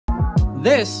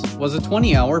This was a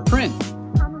 20-hour print.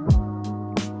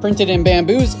 Printed in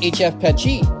Bambu's HF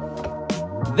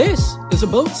PETG. This is a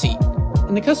boat seat,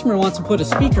 and the customer wants to put a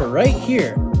speaker right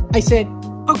here. I said,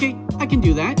 okay, I can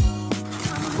do that.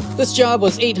 This job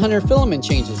was 800 filament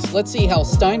changes. Let's see how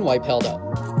SteinWipe held up.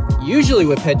 Usually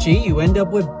with PETG, you end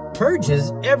up with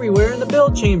purges everywhere in the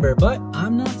build chamber, but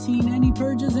I'm not seeing any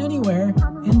purges anywhere,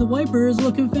 and the wiper is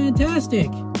looking fantastic.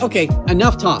 Okay,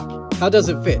 enough talk. How does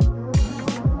it fit?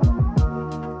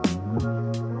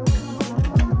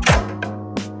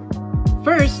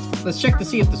 First, let's check to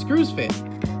see if the screws fit.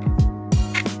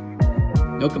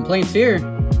 No complaints here.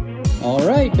 All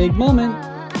right, big moment.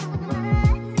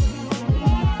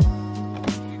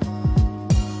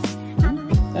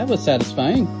 That was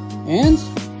satisfying. And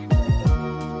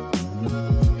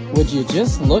would you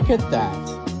just look at that?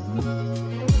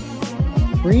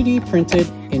 3D printed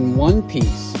in one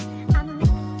piece.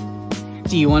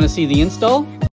 Do you want to see the install?